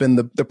issue has always been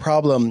the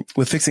problem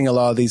with fixing a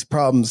lot of these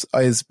problems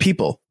is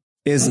people.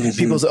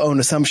 People's own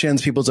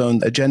assumptions, people's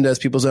own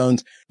agendas, people's own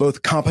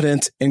both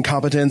competence,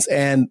 incompetence,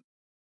 and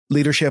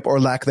leadership or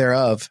lack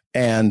thereof.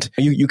 And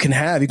you can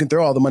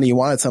throw all the money you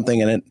want at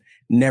something and it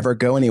never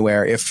go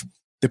anywhere if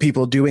the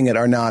people doing it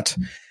are not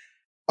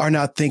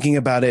thinking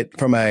about it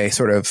from a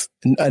sort of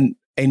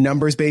a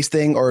numbers based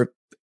thing or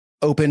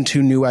open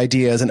to new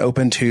ideas and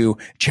open to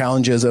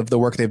challenges of the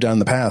work they've done in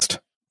the past.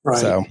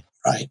 Right.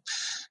 Right.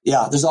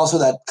 Yeah. There's also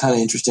that kind of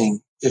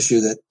interesting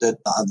issue that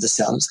this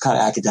sounds kind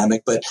of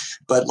academic, but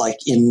like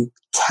in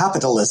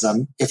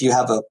capitalism, if you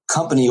have a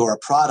company or a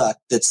product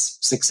that's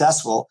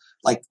successful,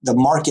 like the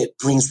market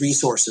brings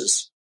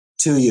resources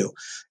to you.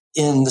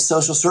 In the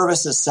social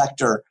services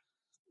sector,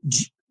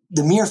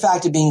 the mere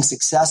fact of being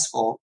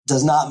successful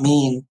does not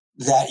mean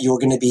that you're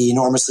going to be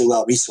enormously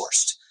well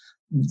resourced.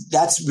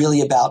 That's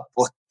really about,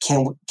 well,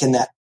 can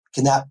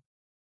that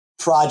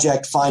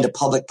project find a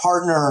public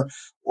partner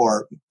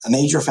or a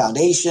major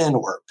foundation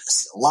or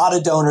a lot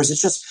of donors?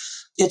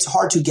 It's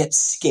hard to get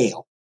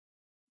scale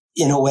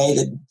in a way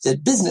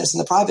that business in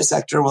the private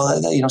sector,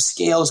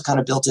 scale is kind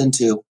of built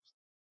into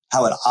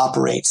how it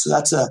operates. So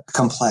that's a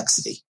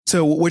complexity.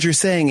 So what you're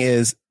saying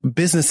is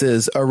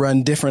businesses are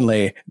run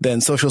differently than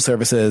social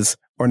services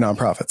or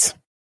nonprofits.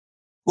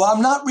 Well,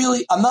 I'm not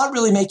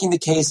really making the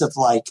case of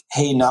like,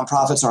 hey,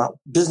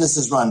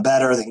 businesses run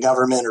better than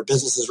government or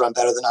businesses run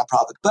better than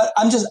nonprofit. But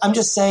I'm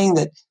just saying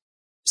that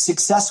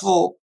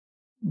successful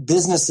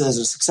businesses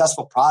or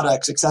successful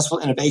products, successful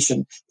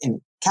innovation in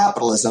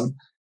capitalism,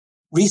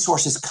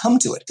 resources come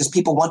to it because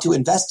people want to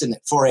invest in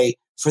it for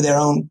their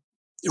own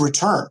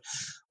return.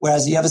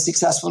 Whereas you have a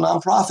successful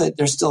nonprofit,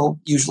 they're still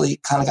usually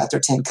kind of got their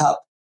tin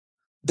cup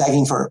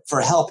begging for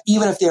help,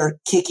 even if they're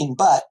kicking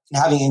butt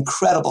and having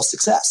incredible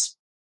success.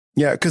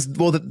 Yeah, because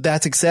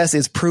that success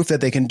is proof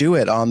that they can do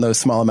it on those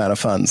small amount of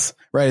funds,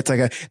 right?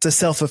 It's a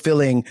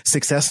self-fulfilling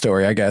success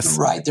story, I guess.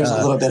 Right. There's a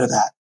little bit of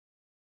that.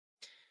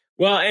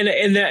 Well,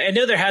 and I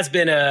know there has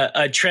been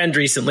a trend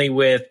recently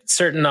with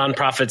certain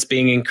nonprofits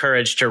being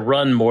encouraged to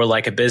run more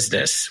like a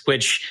business,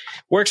 which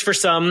works for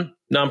some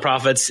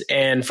nonprofits,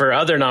 and for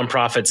other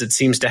nonprofits, it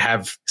seems to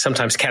have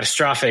sometimes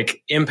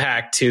catastrophic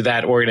impact to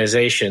that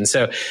organization.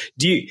 So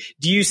do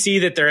you see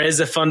that there is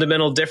a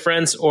fundamental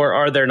difference, or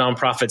are there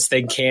nonprofits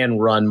that can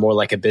run more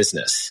like a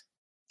business?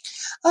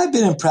 I've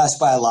been impressed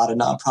by a lot of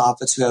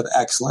nonprofits who have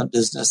excellent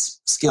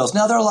business skills.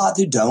 Now, there are a lot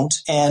who don't,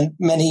 and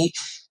many,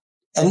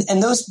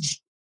 and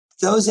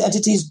those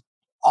entities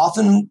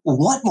often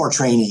want more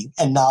training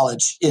and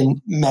knowledge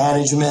in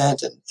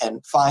management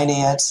and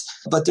finance,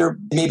 but they're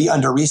maybe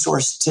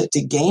under-resourced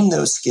to gain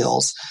those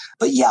skills.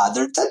 But yeah,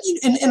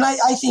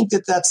 I think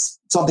that that's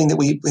something that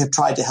we have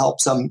tried to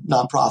help some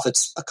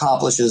nonprofits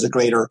accomplish, is a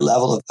greater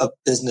level of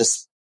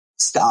business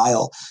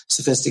style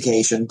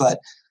sophistication. But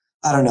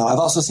I don't know. I've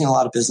also seen a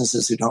lot of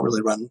businesses who don't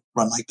really run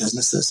like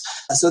businesses.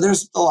 So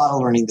there's a lot of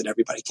learning that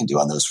everybody can do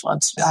on those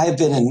fronts. I have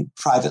been in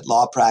private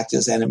law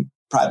practice and in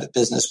private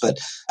business, but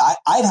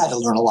I've had to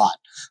learn a lot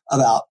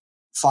about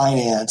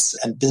finance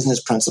and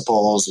business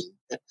principles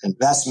and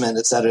investment,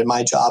 et cetera, in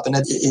my job. And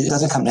it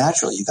doesn't come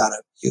naturally. You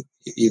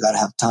gotta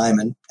have time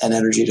and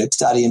energy to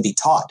study and be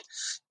taught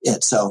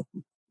it. So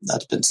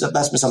that's been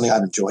something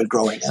I've enjoyed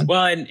growing in.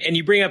 Well, and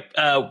you bring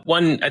up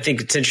one, I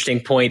think it's interesting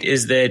point,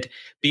 is that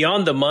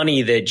beyond the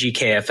money that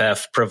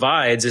GKFF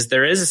provides, is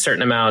there is a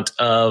certain amount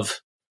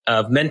of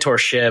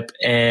mentorship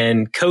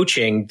and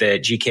coaching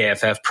that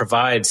GKFF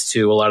provides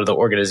to a lot of the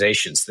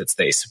organizations that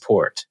they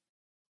support.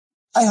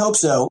 I hope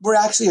so. We're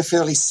actually a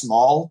fairly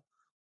small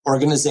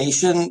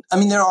organization. I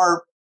mean, there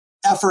are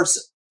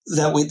efforts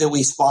that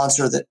we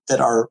sponsor that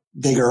are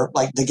bigger,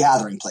 like the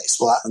Gathering Place.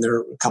 Well, there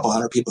are a couple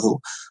hundred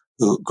people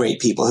great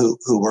people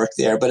who work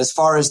there. But as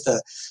far as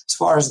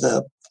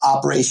the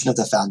operation of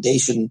the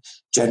foundation,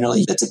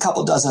 generally, it's a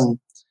couple dozen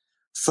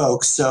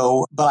folks.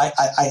 So, but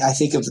I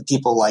think of the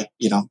people like,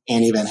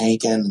 Annie Van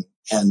Hanken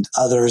and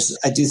others.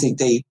 I do think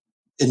they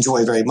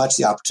enjoy very much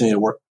the opportunity to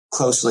work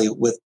closely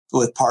with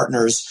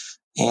partners.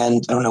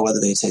 And I don't know whether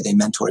they'd say they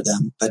mentor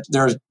them, but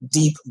there are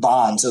deep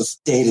bonds of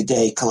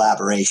day-to-day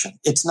collaboration.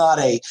 It's not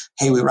hey,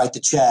 we write the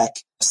check,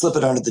 slip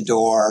it under the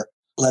door,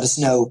 let us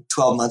know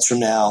 12 months from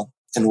now,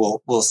 and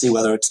we'll see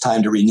whether it's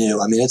time to renew.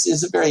 I mean,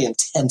 it's a very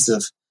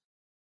intensive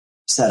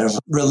set of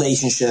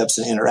relationships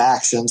and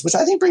interactions, which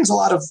I think brings a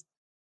lot of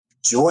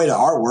joy to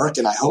our work,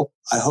 and I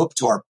hope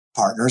to our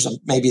partners, and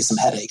maybe some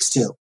headaches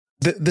too.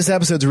 This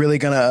episode's really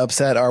going to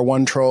upset our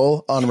one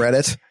troll on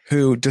Reddit,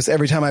 who just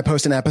every time I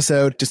post an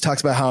episode just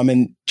talks about how I'm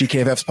in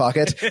GKFF's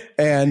pocket.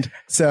 And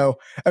so,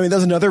 I mean,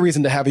 there's another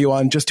reason to have you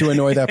on, just to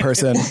annoy that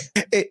person.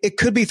 It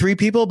could be 3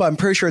 people, but I'm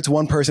pretty sure it's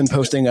one person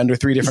posting under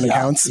 3 different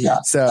accounts. Yeah,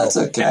 so that's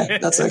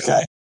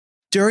okay.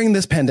 During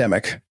this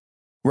pandemic,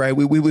 right,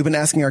 we've been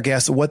asking our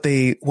guests what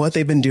they've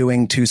been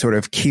doing to sort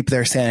of keep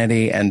their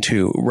sanity and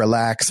to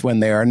relax when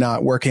they are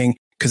not working,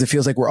 because it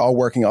feels like we're all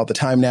working all the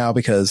time now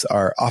because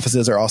our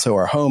offices are also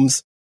our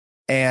homes.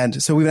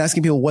 And so we've been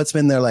asking people what's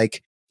been their,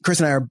 like, Chris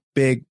and I are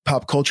big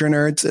pop culture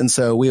nerds. And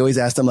so we always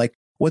ask them, like,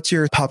 what's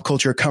your pop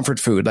culture comfort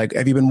food? Like,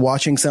 have you been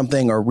watching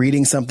something or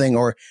reading something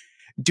or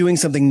doing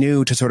something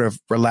new to sort of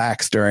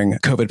relax during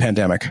COVID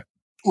pandemic?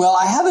 Well,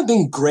 I haven't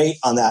been great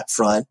on that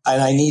front,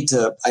 and I need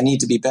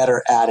to be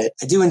better at it.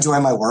 I do enjoy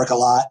my work a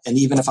lot, and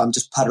even if I'm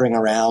just puttering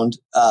around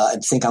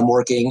and think I'm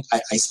working,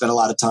 I spend a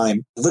lot of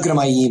time looking at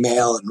my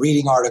email and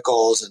reading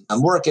articles, and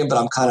I'm working, but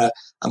I'm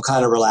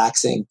kind of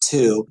relaxing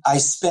too. I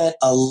spent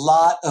a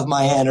lot of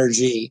my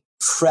energy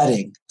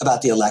fretting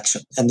about the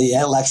election and the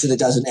election that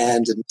doesn't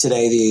end. And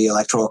today the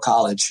Electoral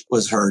College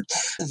was heard.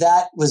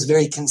 That was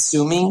very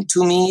consuming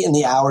to me in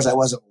the hours I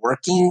wasn't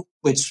working,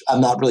 which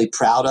I'm not really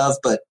proud of,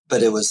 but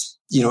it was,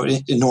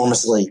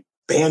 enormously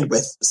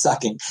bandwidth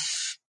sucking.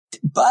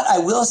 But I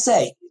will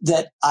say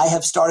that I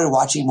have started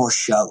watching more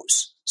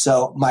shows.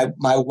 So my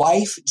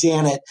wife,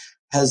 Janet,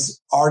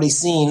 has already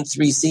seen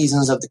 3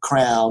 seasons of The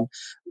Crown.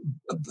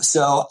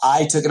 So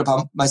I took it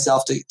upon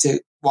myself to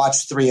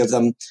watch 3 of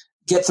them,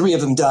 get 3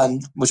 of them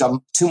done, which I'm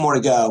 2 more to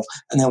go.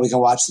 And then we can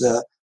watch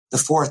the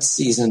 4th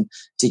season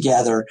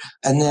together.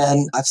 And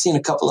then I've seen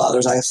a couple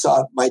others.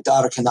 My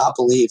daughter cannot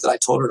believe that I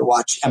told her to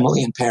watch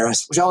Emily in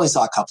Paris, which I only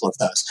saw a couple of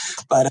those.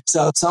 But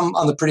so some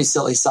on the pretty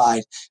silly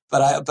side,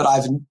 but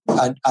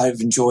I've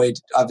enjoyed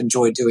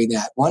doing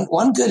that.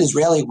 One good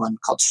Israeli one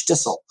called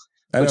Shtisel,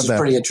 which is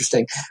pretty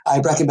interesting. I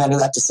recommended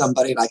that to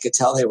somebody, and I could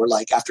tell they were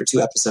like, after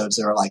 2 episodes,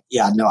 they were like,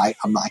 "Yeah, no,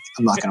 I'm not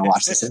going to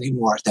watch this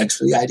anymore. Thanks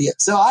for the idea."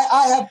 So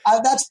I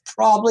that's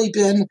probably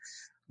been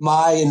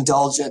my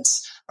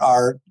indulgence,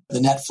 are the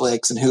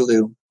Netflix and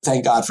Hulu.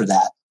 Thank God for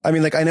that. I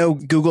mean, like, I know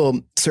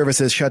Google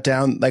services shut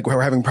down. Like,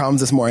 we're having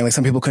problems this morning. Like,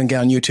 some people couldn't get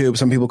on YouTube.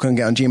 Some people couldn't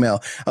get on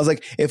Gmail. I was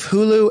like, if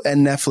Hulu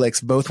and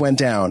Netflix both went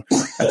down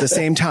at the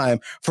same time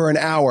for an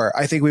hour,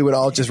 I think we would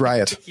all just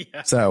riot.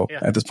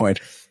 At this point,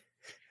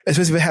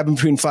 especially if it happened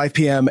between 5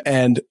 p.m.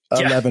 and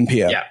 11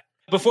 p.m. Yeah.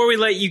 Before we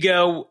let you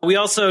go, we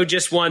also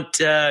just want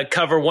to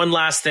cover one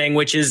last thing,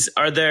 which is,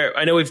 I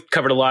know we've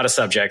covered a lot of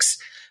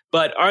subjects,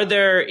 but are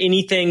there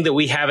anything that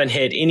we haven't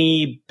hit?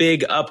 Any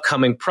big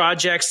upcoming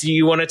projects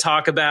you want to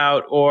talk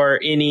about, or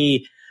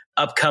any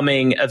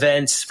upcoming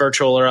events,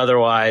 virtual or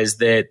otherwise,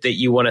 that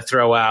you want to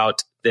throw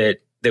out that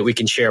we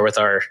can share with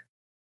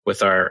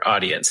our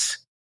audience?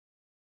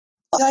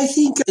 I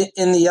think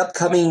in the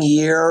upcoming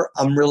year,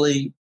 I'm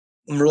really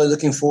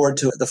looking forward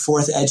to the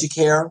 4th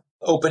EduCare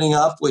opening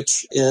up,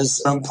 which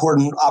is an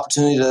important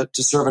opportunity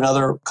to serve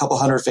another couple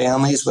hundred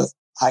families with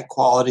high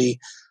quality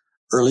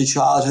early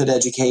childhood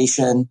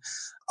education.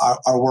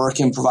 Our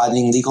work in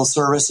providing legal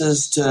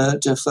services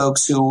to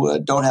folks who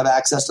don't have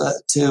access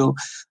to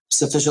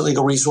sufficient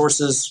legal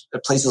resources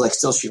at places like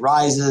Still She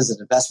Rises,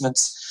 and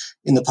investments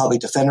in the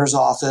Public Defender's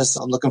Office.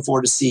 I'm looking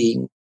forward to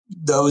seeing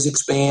those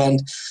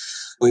expand.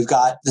 We've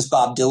got this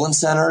Bob Dylan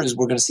Center.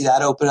 We're going to see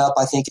that open up,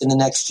 I think, in the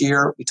next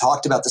year. We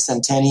talked about the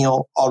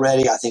centennial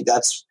already. I think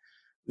that's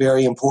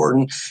very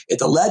important. At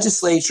the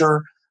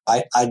legislature,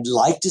 I'd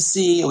like to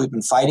see, we've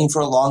been fighting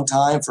for a long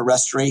time for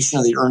restoration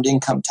of the earned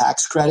income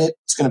tax credit.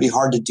 It's going to be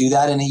hard to do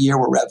that in a year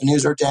where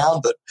revenues are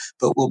down, but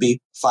we'll be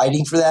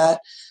fighting for that.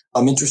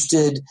 I'm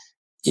interested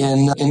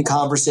in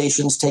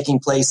conversations taking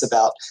place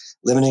about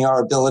limiting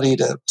our ability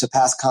to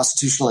pass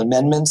constitutional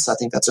amendments. I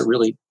think that's a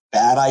really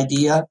bad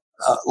idea.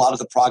 A lot of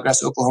the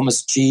progress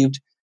Oklahoma's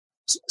achieved,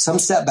 some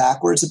step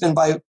backwards have been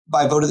by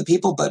vote of the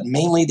people, but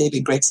mainly they've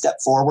been great step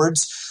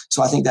forwards.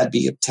 So I think that'd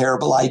be a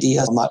terrible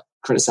idea. I'm not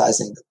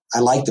criticizing. I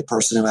like the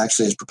person who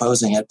actually is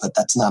proposing it, but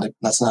that's not a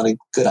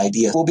good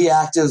idea. We'll be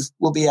active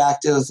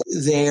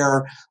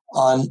there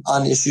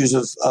on issues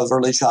of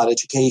early child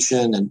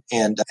education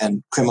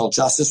and criminal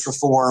justice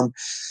reform.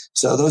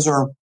 So those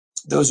are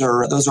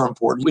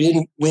important. We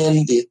didn't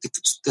win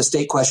the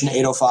state question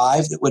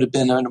 805. That would have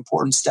been an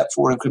important step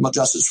forward in criminal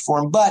justice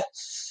reform, but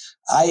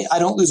I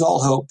don't lose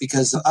all hope,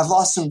 because I've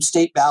lost some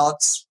state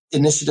ballots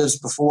initiatives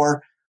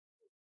before,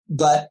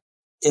 but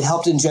it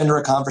helped engender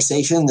a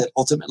conversation that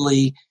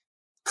ultimately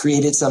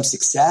created some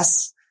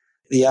success.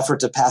 The effort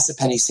to pass a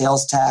penny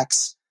sales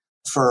tax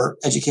for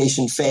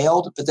education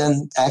failed, but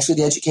then actually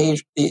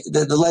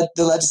the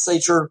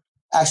legislature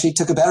actually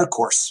took a better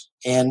course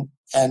and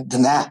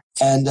than that.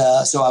 And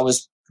so I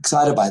was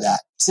excited by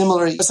that.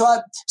 Similarly,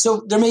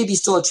 so there may be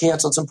still a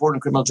chance on some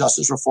important criminal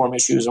justice reform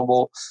issues, and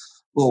we'll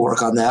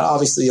work on that.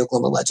 Obviously, the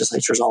Oklahoma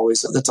legislature is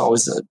always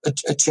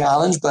a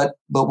challenge, but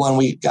one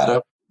we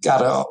gotta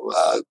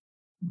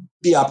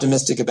be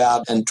optimistic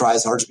about and try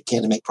as hard as we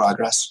can to make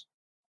progress.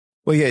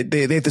 Well, yeah,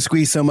 they have to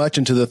squeeze so much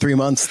into the 3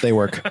 months they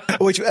work,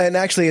 and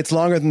actually it's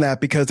longer than that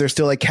because they're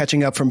still like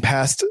catching up from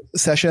past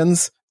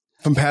sessions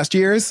from past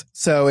years.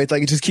 So it's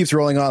like, it just keeps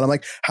rolling on. I'm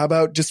like, how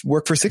about just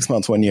work for 6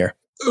 months one year?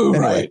 Ooh,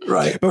 anyway,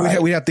 right.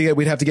 But we'd have to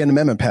get an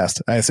amendment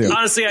passed, I assume.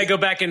 Honestly, I go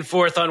back and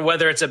forth on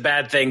whether it's a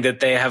bad thing that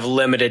they have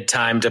limited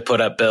time to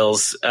put up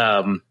bills.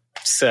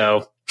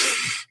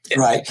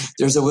 Right.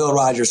 There's a Will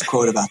Rogers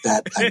quote about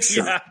that, I'm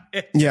sure.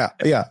 Yeah.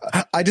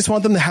 I just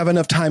want them to have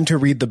enough time to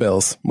read the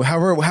bills.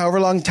 However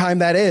long time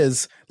that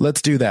is,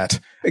 let's do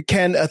that.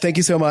 Ken, thank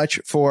you so much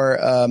for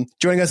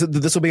joining us.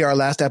 This will be our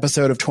last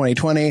episode of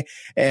 2020,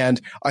 and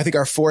I think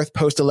our 4th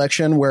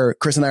post-election, where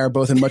Chris and I are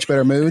both in much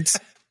better moods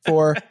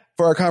for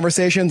our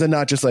conversations and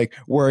not just like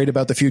worried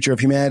about the future of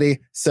humanity.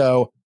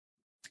 So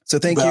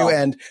thank you.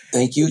 And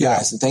thank you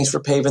guys. And thanks for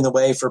paving the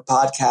way for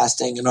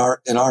podcasting in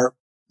our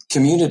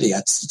community.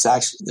 It's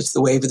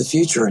the wave of the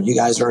future, and you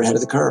guys are ahead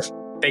of the curve.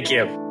 Thank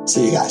you.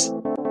 See you guys.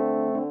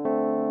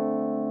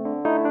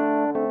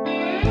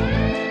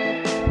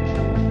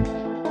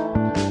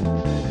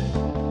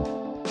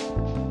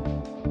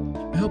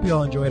 I hope you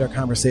all enjoyed our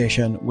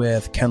conversation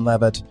with Ken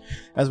Levitt.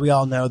 As we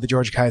all know, the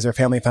George Kaiser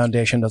Family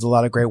Foundation does a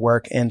lot of great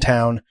work in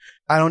town.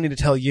 I don't need to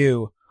tell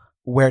you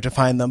where to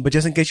find them, but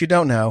just in case you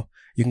don't know,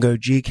 you can go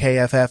to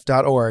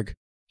gkff.org,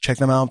 check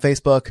them out on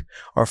Facebook,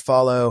 or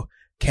follow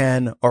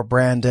Ken or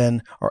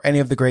Brandon or any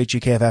of the great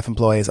GKFF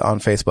employees on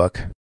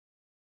Facebook.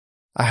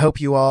 I hope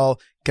you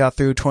all got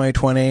through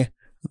 2020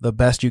 the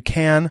best you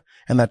can,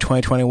 and that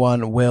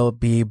 2021 will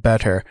be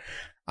better.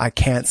 I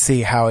can't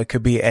see how it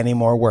could be any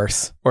more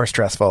worse or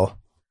stressful.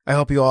 I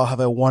hope you all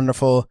have a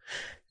wonderful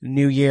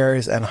New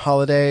Year's and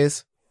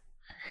holidays.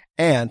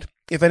 And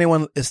if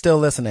anyone is still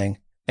listening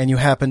and you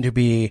happen to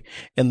be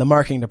in the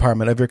marketing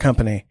department of your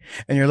company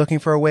and you're looking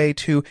for a way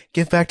to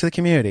give back to the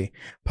community,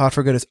 Pod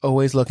for Good is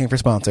always looking for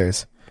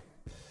sponsors.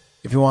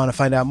 If you want to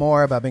find out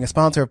more about being a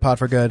sponsor of Pod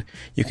for Good,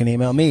 you can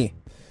email me,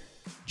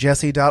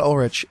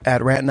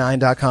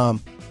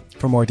 jesse.ulrich@rant9.com,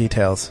 for more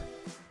details.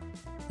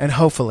 And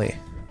hopefully,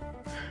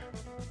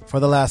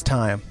 for the last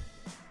time,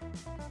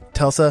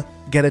 Tulsa,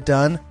 get it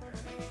done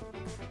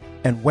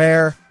and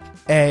wear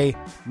a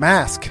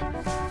mask.